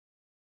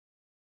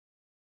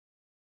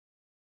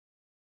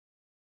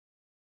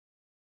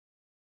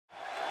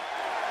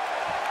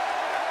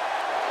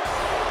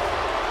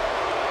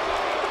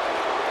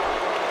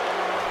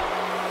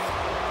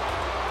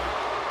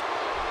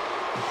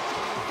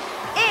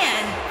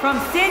from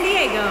San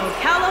Diego,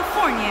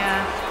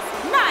 California,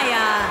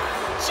 Nia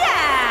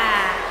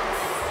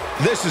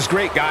Jax. This is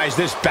great, guys.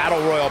 This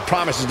battle royal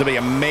promises to be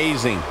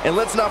amazing. And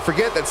let's not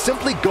forget that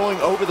simply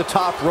going over the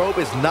top rope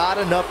is not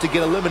enough to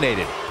get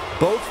eliminated.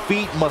 Both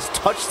feet must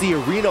touch the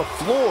arena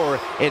floor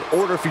in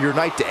order for your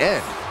night to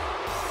end.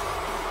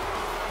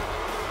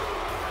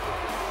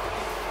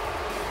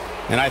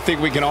 And I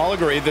think we can all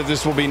agree that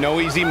this will be no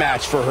easy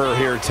match for her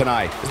here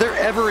tonight. Is there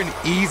ever an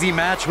easy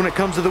match when it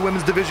comes to the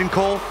women's division,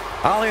 Cole?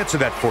 I'll answer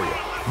that for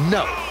you.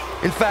 No.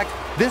 In fact,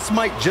 this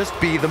might just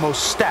be the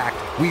most stacked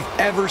we've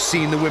ever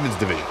seen the women's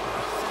division.